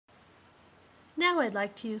Now I'd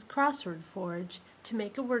like to use Crossword Forge to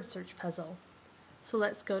make a word search puzzle. So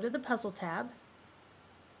let's go to the Puzzle tab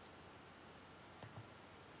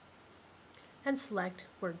and select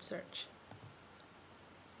Word Search.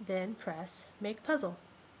 Then press Make Puzzle.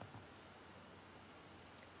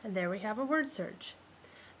 And there we have a word search.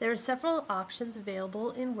 There are several options available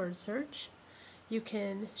in word search. You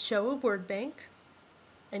can show a word bank,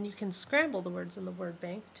 and you can scramble the words in the word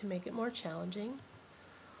bank to make it more challenging.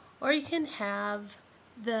 Or you can have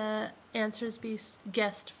the answers be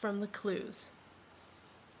guessed from the clues.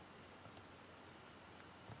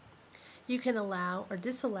 You can allow or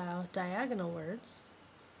disallow diagonal words,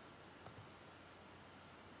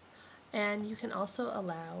 and you can also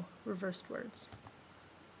allow reversed words.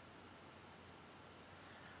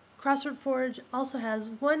 Crossword Forge also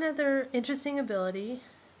has one other interesting ability,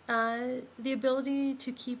 the ability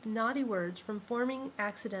to keep naughty words from forming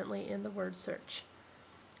accidentally in the word search.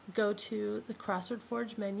 Go to the Crossword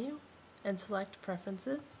Forge menu and select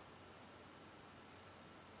Preferences.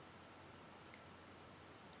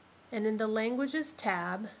 And in the Languages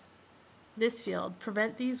tab, this field,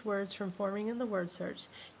 Prevent these words from forming in the word search,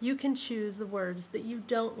 you can choose the words that you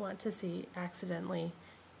don't want to see accidentally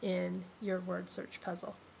in your word search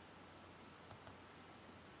puzzle.